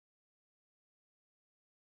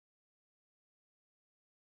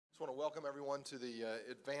want to welcome everyone to the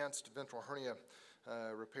advanced ventral hernia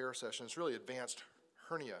repair session. It's really advanced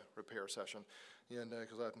hernia repair session, and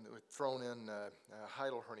because I've thrown in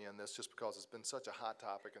hiatal hernia in this just because it's been such a hot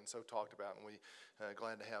topic and so talked about, and we're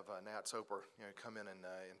glad to have Nat Soper come in and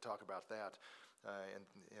talk about that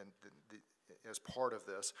as part of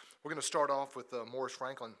this. We're going to start off with Morris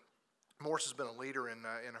Franklin. Morris has been a leader in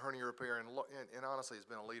hernia repair and honestly has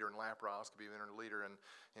been a leader in laparoscopy, a leader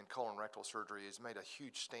in colon rectal surgery. He's made a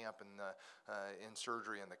huge stamp in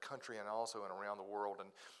surgery in the country and also around the world. And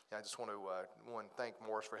I just want to thank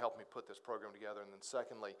Morris for helping me put this program together. And then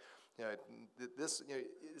secondly,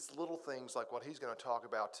 it's little things like what he's going to talk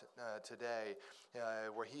about today,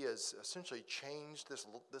 where he has essentially changed this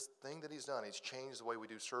thing that he's done. He's changed the way we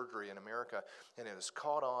do surgery in America, and it has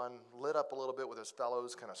caught on, lit up a little bit with his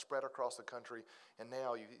fellows, kind of spread across the country, and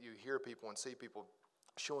now you hear people and see people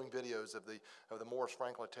showing videos of the Morris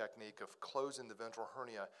Franklin technique of closing the ventral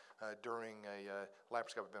hernia during a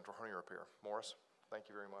laparoscopic ventral hernia repair. Morris, thank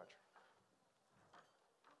you very much.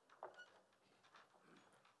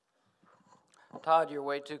 Todd, you're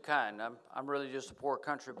way too kind. I'm really just a poor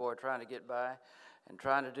country boy trying to get by and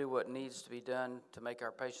trying to do what needs to be done to make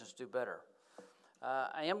our patients do better.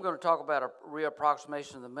 I am going to talk about a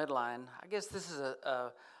reapproximation of the midline. I guess this is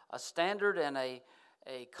a standard and a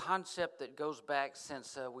concept that goes back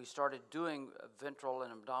since we started doing ventral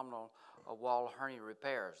and abdominal wall hernia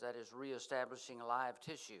repairs. That is reestablishing live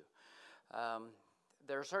tissue.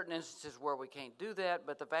 There are certain instances where we can't do that,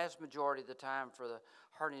 but the vast majority of the time for the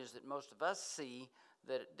hernias that most of us see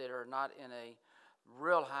that are not in a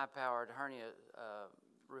real high-powered hernia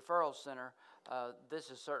referral center, this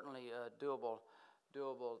is certainly doable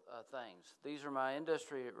things. These are my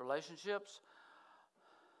industry relationships.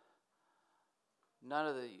 None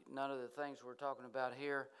of the things we're talking about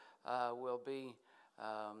here will be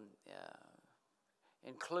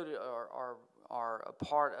included or are a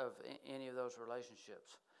part of any of those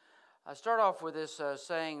relationships. I start off with this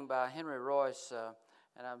saying by Henry Royce,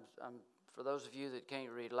 and I'm for those of you that can't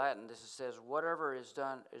read Latin, this says, "Whatever is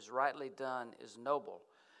done is rightly done is noble,"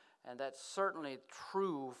 and that's certainly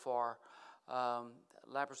true for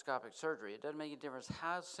laparoscopic surgery. It doesn't make any difference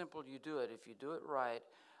how simple you do it. If you do it right,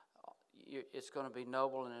 it's going to be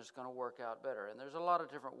noble and it's going to work out better. And there's a lot of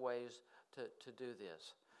different ways to do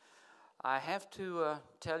this. I have to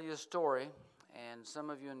tell you a story, and some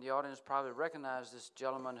of you in the audience probably recognize this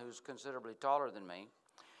gentleman who's considerably taller than me.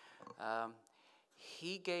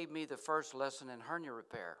 He gave me the first lesson in hernia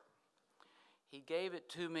repair. He gave it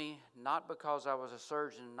to me not because I was a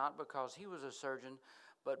surgeon, not because he was a surgeon,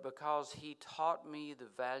 but because he taught me the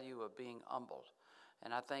value of being humble.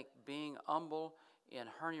 And I think being humble in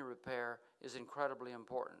hernia repair is incredibly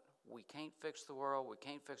important. We can't fix the world. We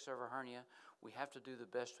can't fix every hernia. We have to do the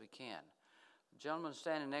best we can. The gentleman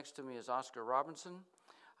standing next to me is Oscar Robinson.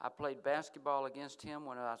 I played basketball against him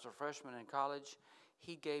when I was a freshman in college.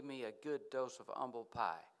 He gave me a good dose of humble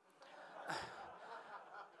pie.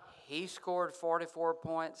 He scored 44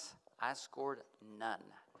 points. I scored none.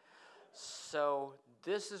 So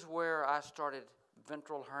this is where I started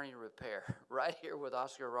ventral hernia repair, right here with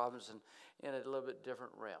Oscar Robinson in a little bit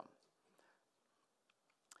different realm.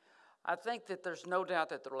 I think that there's no doubt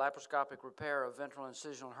that the laparoscopic repair of ventral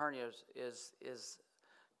incisional hernias is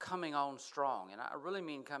coming on strong, and I really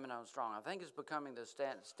mean coming on strong. I think it's becoming the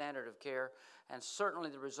standard of care, and certainly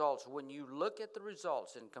the results. When you look at the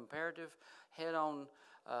results in comparative head-on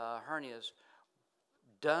hernias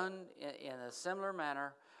done in a similar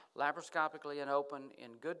manner, laparoscopically and open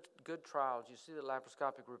in good trials, you see that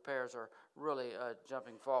laparoscopic repairs are really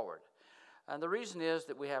jumping forward. And the reason is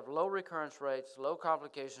that we have low recurrence rates, low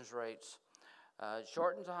complications rates,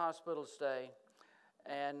 shortens the hospital stay,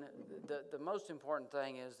 and the most important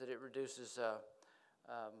thing is that it reduces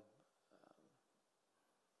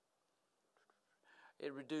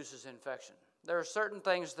infection. There are certain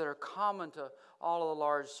things that are common to all of the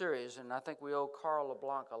large series, and I think we owe Carl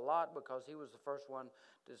LeBlanc a lot because he was the first one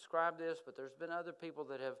to describe this, but there's been other people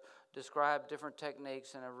that have described different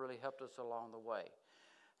techniques and have really helped us along the way.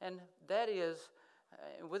 And that is,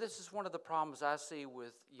 this is one of the problems I see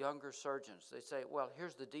with younger surgeons. They say, well,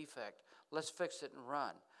 here's the defect. Let's fix it and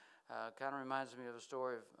run. Kind of reminds me of a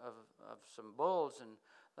story of some bulls and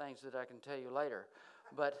things that I can tell you later.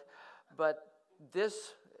 But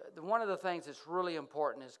one of the things that's really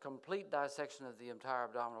important is complete dissection of the entire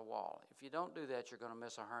abdominal wall. If you don't do that, you're going to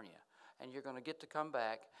miss a hernia. And you're going to get to come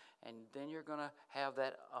back, and then you're going to have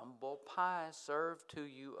that humble pie served to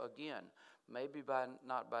you again. Maybe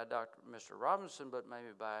not by Mr. Robinson, but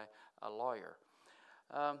maybe by a lawyer.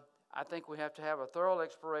 I think we have to have a thorough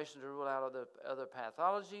exploration to rule out other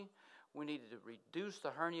pathology. We needed to reduce the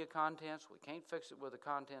hernia contents. We can't fix it with the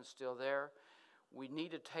contents still there. We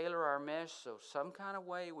need to tailor our mesh, so some kind of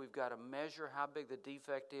way we've got to measure how big the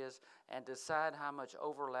defect is and decide how much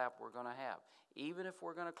overlap we're going to have. Even if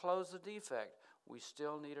we're going to close the defect, we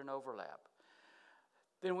still need an overlap.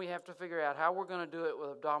 Then we have to figure out how we're going to do it with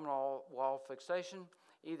abdominal wall fixation,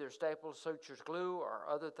 either staples, sutures, glue, or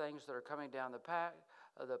other things that are coming down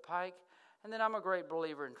the pike. And then I'm a great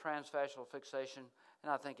believer in transfascial fixation,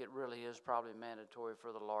 and I think it really is probably mandatory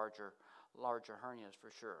for the larger hernias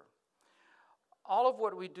for sure. All of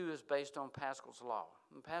what we do is based on Pascal's law.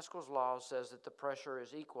 And Pascal's law says that the pressure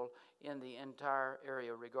is equal in the entire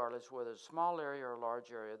area, regardless whether it's a small area or a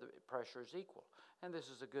large area, the pressure is equal. And this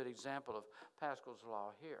is a good example of Pascal's law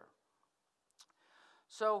here.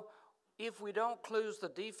 So if we don't close the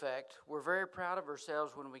defect, we're very proud of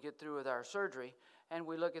ourselves when we get through with our surgery, and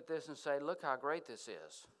we look at this and say, look how great this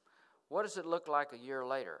is. What does it look like a year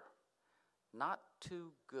later? Not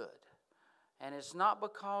too good. And it's not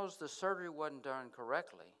because the surgery wasn't done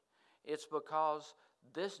correctly. It's because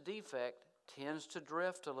this defect tends to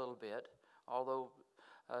drift a little bit, although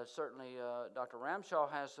certainly Dr.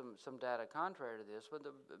 Ramshaw has some data contrary to this, but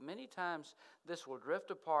many times this will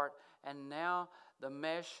drift apart and now the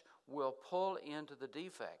mesh will pull into the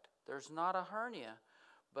defect. There's not a hernia,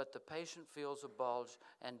 but the patient feels a bulge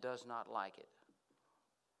and does not like it.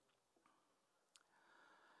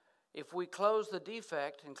 If we close the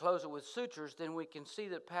defect and close it with sutures, then we can see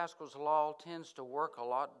that Pascal's law tends to work a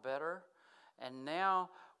lot better. And now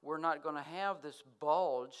we're not going to have this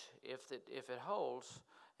bulge if it holds,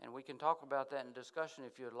 and we can talk about that in discussion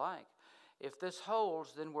if you'd like. If this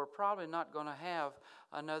holds, then we're probably not going to have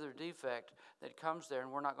another defect that comes there,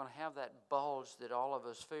 and we're not going to have that bulge that all of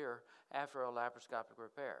us fear after a laparoscopic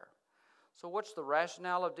repair. So what's the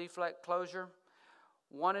rationale of defect closure?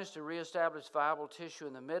 One is to reestablish viable tissue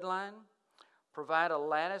in the midline, provide a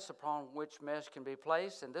lattice upon which mesh can be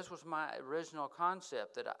placed, and this was my original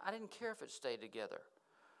concept, that I didn't care if it stayed together.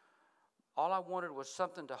 All I wanted was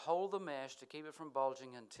something to hold the mesh to keep it from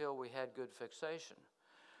bulging until we had good fixation.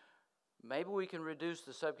 Maybe we can reduce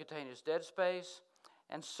the subcutaneous dead space,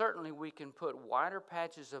 and certainly we can put wider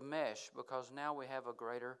patches of mesh because now we have a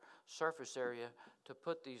greater surface area to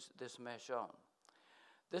put this mesh on.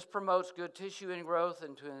 This promotes good tissue ingrowth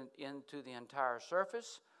into the entire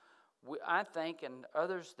surface. I think, and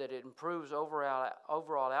others, that it improves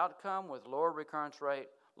overall outcome with lower recurrence rate,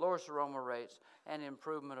 lower seroma rates, and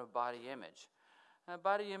improvement of body image. Now,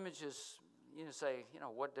 body image is,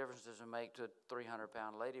 what difference does it make to a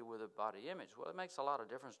 300-pound lady with a body image? Well, it makes a lot of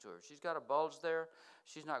difference to her. She's got a bulge there.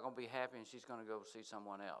 She's not going to be happy, and she's going to go see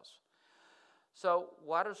someone else. So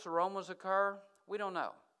why do seromas occur? We don't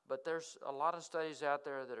know. But there's a lot of studies out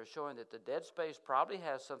there that are showing that the dead space probably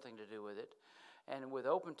has something to do with it. And with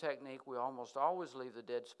open technique, we almost always leave the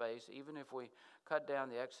dead space, even if we cut down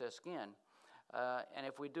the excess skin. And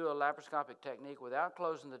if we do a laparoscopic technique without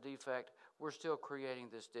closing the defect, we're still creating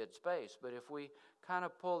this dead space. But if we kind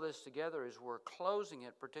of pull this together as we're closing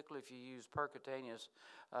it, particularly if you use percutaneous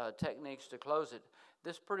techniques to close it,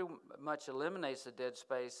 this pretty much eliminates the dead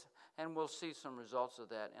space, and we'll see some results of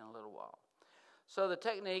that in a little while. So the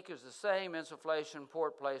technique is the same: insufflation,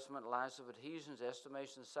 port placement, lines of adhesions,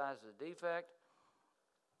 estimation of the size of the defect.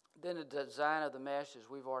 Then the design of the mesh, as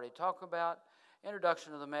we've already talked about,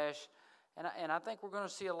 introduction of the mesh, and I think we're going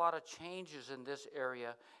to see a lot of changes in this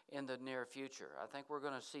area in the near future. I think we're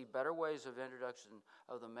going to see better ways of introduction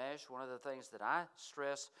of the mesh. One of the things that I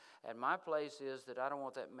stress at my place is that I don't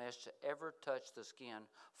want that mesh to ever touch the skin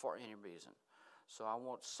for any reason. So I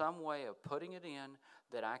want some way of putting it in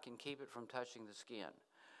that I can keep it from touching the skin.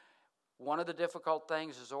 One of the difficult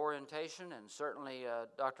things is orientation, and certainly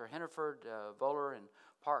Dr. Henneford, Voller, and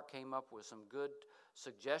Park came up with some good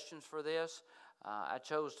suggestions for this. I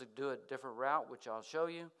chose to do a different route, which I'll show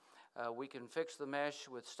you. We can fix the mesh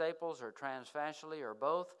with staples or transfascially or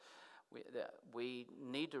both. We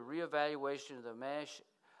need to reevaluate the mesh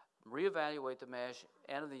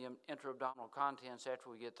and the intra-abdominal contents after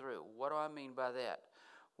we get through. What do I mean by that?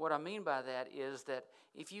 What I mean by that is that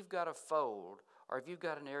if you've got a fold, or if you've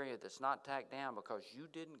got an area that's not tacked down because you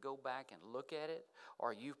didn't go back and look at it,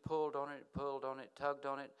 or you've pulled on it, tugged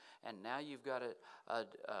on it, and now you've got a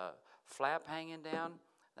flap hanging down,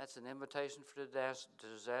 that's an invitation for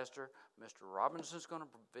disaster. Mr. Robinson's going to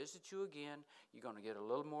visit you again. You're going to get a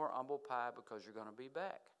little more humble pie because you're going to be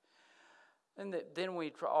back. And then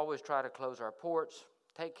we always try to close our ports,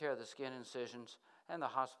 take care of the skin incisions, and the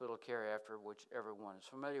hospital care after, which everyone is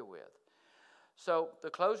familiar with. So the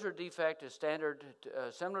closure defect is standard,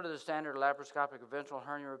 similar to the standard laparoscopic ventral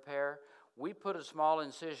hernia repair. we put a small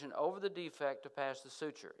incision over the defect to pass the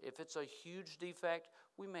suture. If it's a huge defect,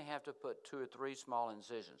 we may have to put 2 or 3 small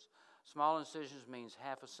incisions. Small incisions means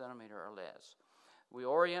 1/2 centimeter or less. We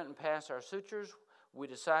orient and pass our sutures. We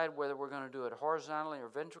decide whether we're going to do it horizontally or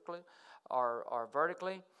ventrically or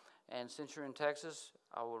vertically. And since you're in Texas,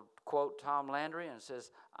 I will quote Tom Landry, and it says,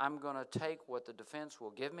 I'm going to take what the defense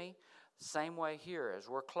will give me. Same way here, as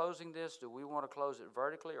we're closing this, do we want to close it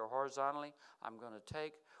vertically or horizontally? I'm going to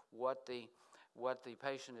take what the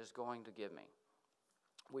patient is going to give me.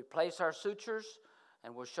 We place our sutures,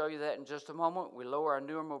 and we'll show you that in just a moment. We lower our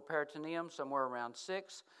pneumoperitoneum somewhere around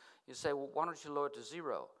 6. You say, well, why don't you lower it to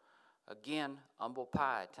 0? Again, humble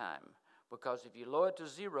pie time. Because if you lower it to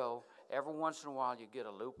 0, every once in a while you get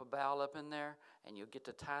a loop of bowel up in there, and you get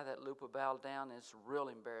to tie that loop of bowel down. And it's real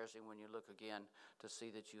embarrassing when you look again to see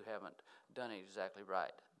that you haven't done it exactly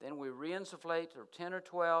right. Then we re-insufflate to 10 or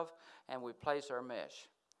 12, and we place our mesh.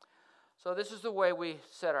 So this is the way we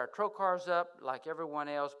set our trocars up, like everyone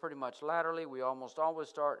else, pretty much laterally. We almost always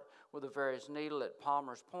start with a varus needle at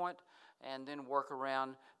Palmer's point, and then work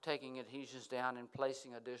around taking adhesions down and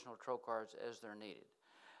placing additional trocars as they're needed.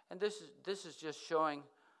 And this is just showing,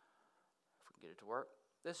 if we can get it to work,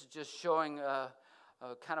 this is just showing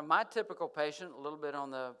kind of my typical patient, a little bit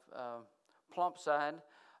on the plump side,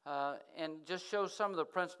 and just shows some of the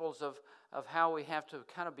principles of how we have to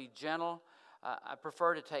kind of be gentle. I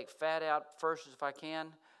prefer to take fat out first if I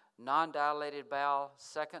can, non-dilated bowel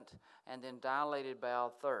second, and then dilated bowel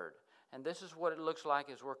third. And this is what it looks like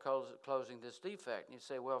as we're closing this defect. And you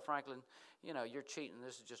say, well, Franklin, you know, you're cheating.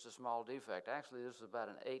 This is just a small defect. Actually, this is about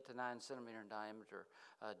an 8 to 9 centimeter in diameter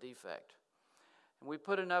defect. And we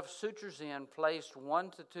put enough sutures in, placed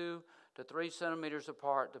 1 to 2 to 3 centimeters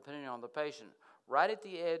apart, depending on the patient, right at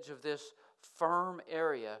the edge of this firm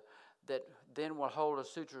area that then will hold a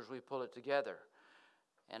suture as we pull it together.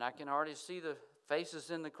 And I can already see the faces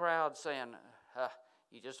in the crowd saying,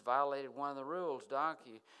 you just violated one of the rules, Doc.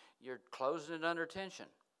 You're closing it under tension.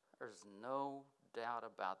 There's no doubt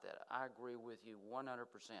about that. I agree with you 100%.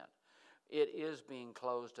 It is being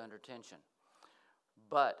closed under tension.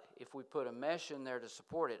 But if we put a mesh in there to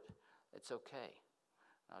support it, it's okay.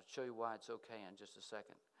 I'll show you why it's okay in just a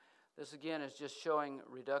second. This again is just showing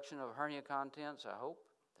reduction of hernia contents, I hope.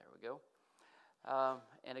 There we go.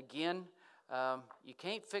 And again, you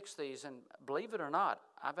can't fix these, and believe it or not,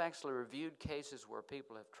 I've actually reviewed cases where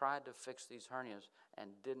people have tried to fix these hernias and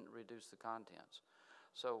didn't reduce the contents.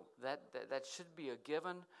 So that should be a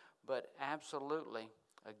given, but absolutely,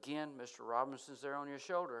 again, Mr. Robinson's there on your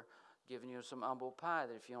shoulder giving you some humble pie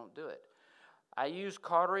that if you don't do it. I use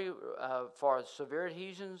cautery for severe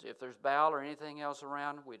adhesions. If there's bowel or anything else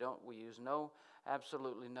around, we use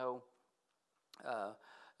absolutely no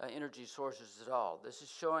energy sources at all. This is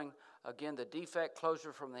showing again the defect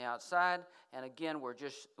closure from the outside, and again we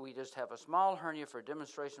just have a small hernia for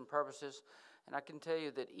demonstration purposes. And I can tell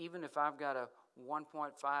you that even if I've got a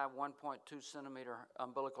 1.5, 1.2 centimeter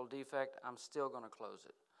umbilical defect, I'm still going to close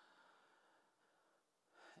it.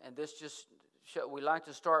 And this just we like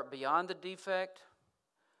to start beyond the defect.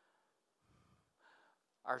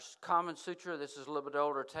 Our common suture, this is a little bit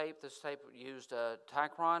older tape. This tape used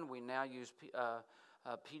Tycron. We now use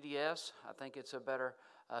PDS. I think it's a better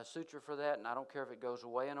suture for that, and I don't care if it goes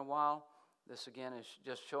away in a while. This again is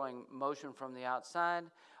just showing motion from the outside.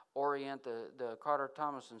 Orient the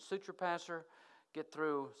Carter-Thomason suture passer, get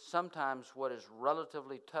through sometimes what is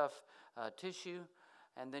relatively tough tissue,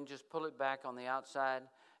 and then just pull it back on the outside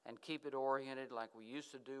and keep it oriented like we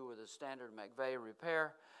used to do with a standard McVeigh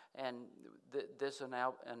repair. And this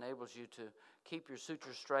enables you to keep your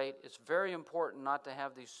sutures straight. It's very important not to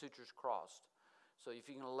have these sutures crossed. So if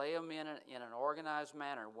you can lay them in an organized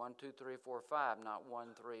manner, 1, 2, 3, 4, 5, not 1,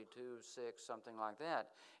 3, 2, 6, something like that.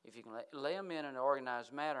 If you can lay them in an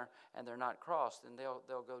organized manner and they're not crossed, then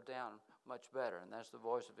they'll go down much better, and that's the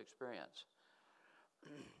voice of experience.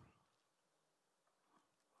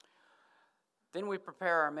 Then we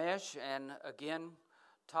prepare our mesh, and again,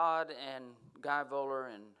 Todd and Guy Voller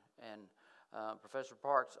and Professor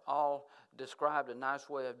Parks all described a nice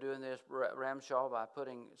way of doing this, Ramshaw, by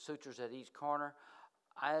putting sutures at each corner.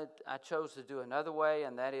 I chose to do another way,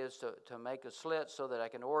 and that is to make a slit so that I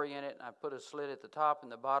can orient it. I put a slit at the top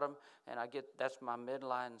and the bottom, and that's my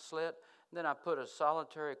midline slit. And then I put a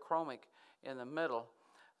solitary chromic in the middle,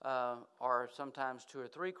 or sometimes 2 or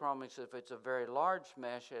 3 chromics if it's a very large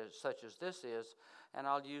mesh such as this is, and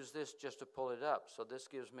I'll use this just to pull it up. So this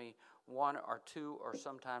gives me 1 or 2 or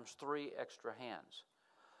sometimes 3 extra hands.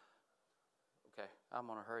 Okay, I'm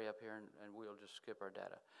going to hurry up here and we'll just skip our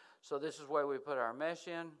data. So this is where we put our mesh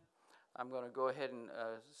in. I'm going to go ahead and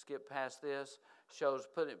skip past this, shows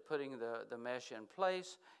putting the mesh in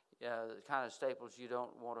place, the kind of staples you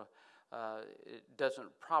don't want to, it doesn't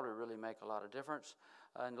probably really make a lot of difference.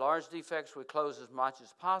 In large defects, we close as much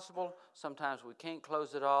as possible. Sometimes we can't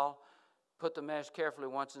close it all. Put the mesh carefully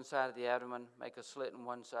once inside of the abdomen, make a slit in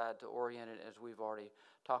one side to orient it as we've already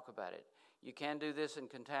talked about it. You can do this in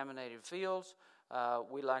contaminated fields.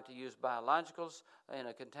 We like to use biologicals in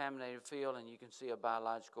a contaminated field, and you can see a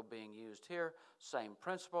biological being used here. Same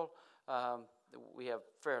principle. We have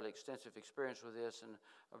fairly extensive experience with this and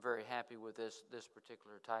are very happy with this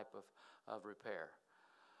particular type of repair.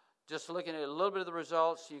 Just looking at a little bit of the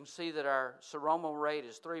results, you can see that our seromal rate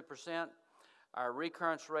is 3%. Our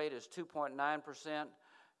recurrence rate is 2.9%.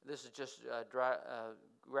 This is just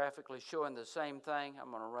graphically showing the same thing.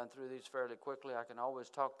 I'm going to run through these fairly quickly. I can always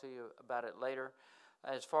talk to you about it later.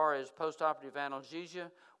 As far as postoperative analgesia,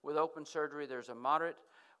 with open surgery, there's a moderate.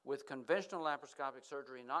 With conventional laparoscopic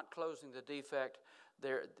surgery, not closing the defect,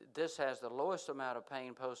 this has the lowest amount of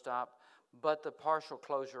pain post-op, but the partial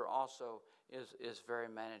closure also is very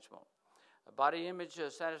manageable. Body image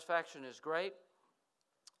satisfaction is great.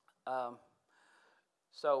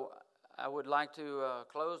 So I would like to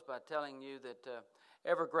close by telling you that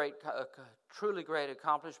truly great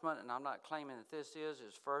accomplishment, and I'm not claiming that this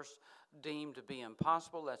is first deemed to be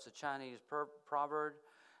impossible. That's a Chinese proverb,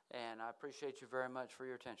 and I appreciate you very much for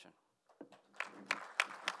your attention.